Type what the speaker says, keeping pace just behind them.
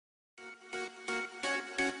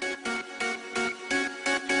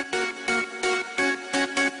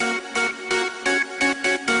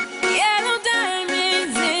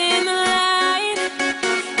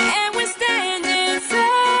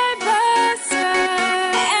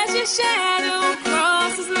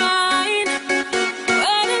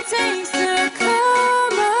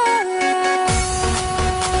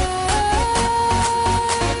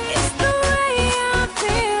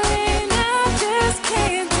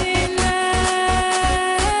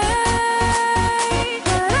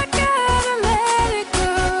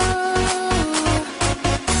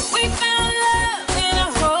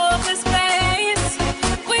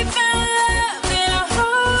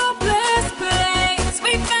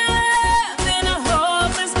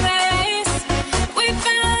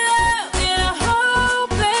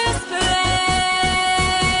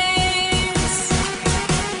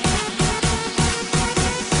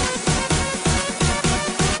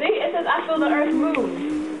feel the earth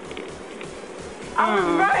move. I was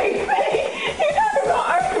right. You're talking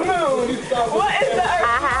about earth moon. What is the earth moon?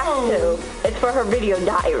 I have to. It's for her video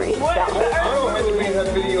diary. What is the earth moon? I don't have to read her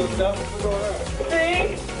video stuff. What's going on?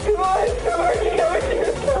 See? Come on, it's working out what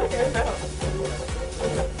you're talking about.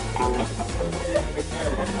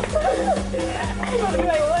 I'm gonna be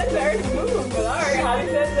like, what's the earth move? But alright, Holly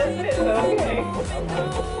says that's it, so okay.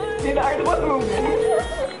 See, the earth was moving.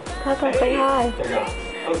 Papa, say hi.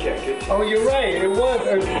 Okay, good. Oh, you're right. It was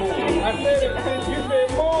earth moon. I said it. You said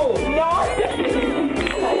moon. No, I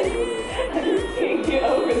just can't get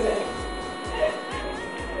over that.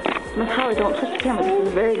 Miss Holly, don't touch the camera. This is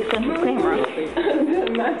a very expensive camera.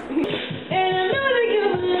 And I know that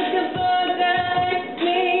you've been looking for a guy like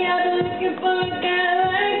me. I've been looking for a guy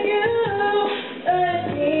like you. But it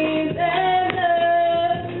seems that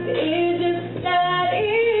love is just not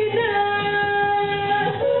enough.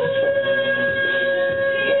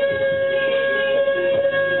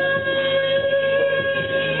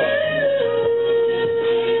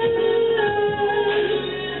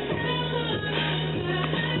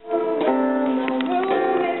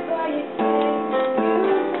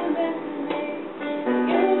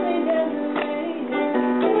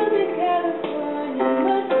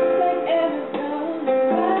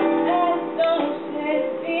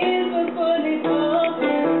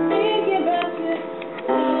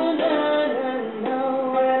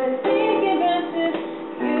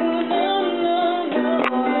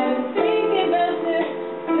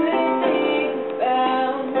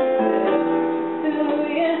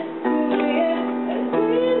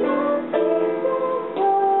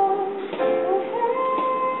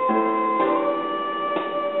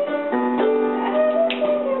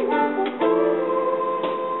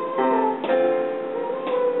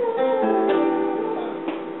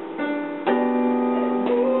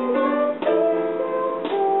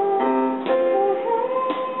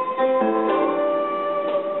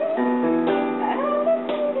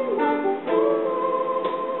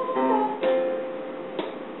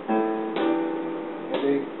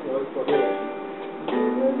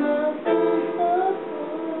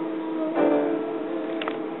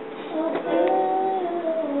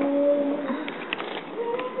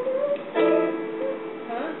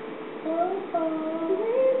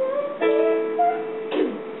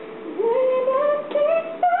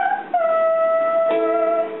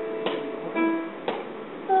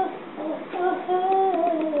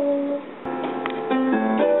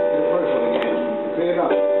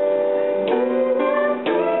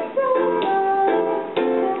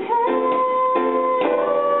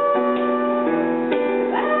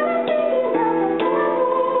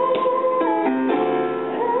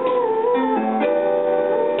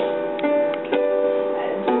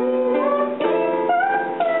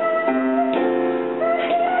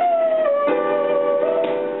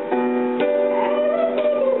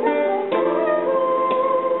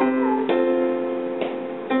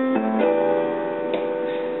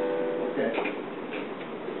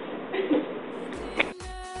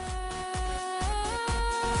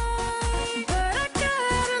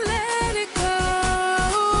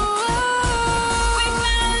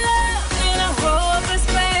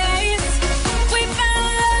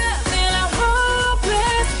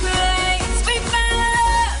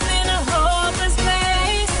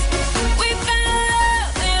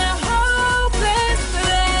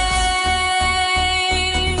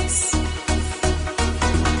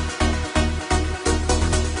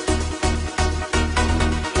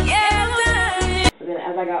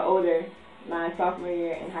 My sophomore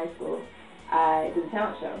year in high school, I did a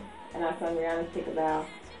talent show, and I sung Rihanna's Take a Bow,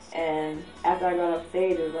 and after I got off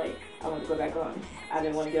stage, it was like, I wanted to go back on. I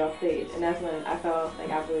didn't want to get off stage, and that's when I felt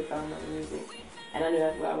like I really fell in love with music, and I knew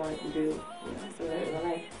that's what I wanted to do, you know, for the rest of my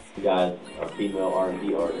life. You guys are female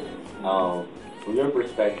R&B artists. From your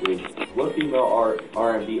perspective, what female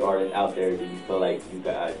R&B artists out there do you feel like you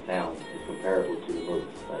guys sound is comparable to the most?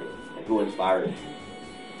 Like, who inspires you?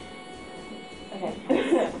 Okay.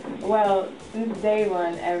 Well, since day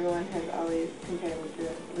one, everyone has always compared me to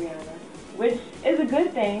Rihanna, which is a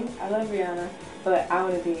good thing. I love Rihanna, but I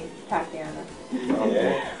want to be Tatiana.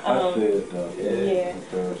 Yeah, I said so. Yeah.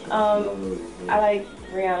 I like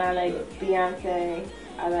Rihanna. I like Beyonce.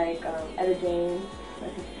 I like Etta James.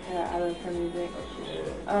 I love her music.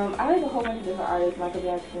 I like a whole bunch of different artists, Michael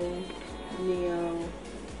Jackson, Neo,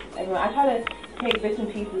 everyone. I try to take bits and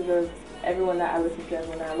pieces of everyone that I listen to,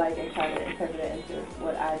 everyone that I like, and try to interpret it into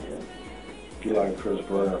what I do. You like Chris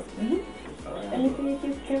Brown? Mm-hmm. And you see it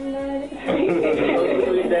keeps coming on. I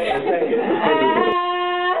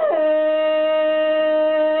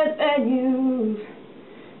heard that you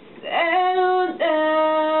settled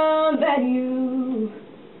down that you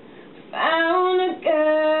found a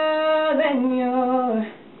girl and you're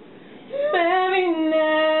married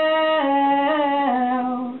now.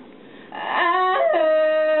 I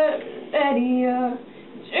heard that your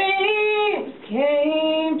dreams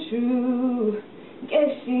came true.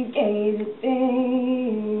 Guess she gave you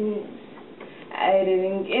things I didn't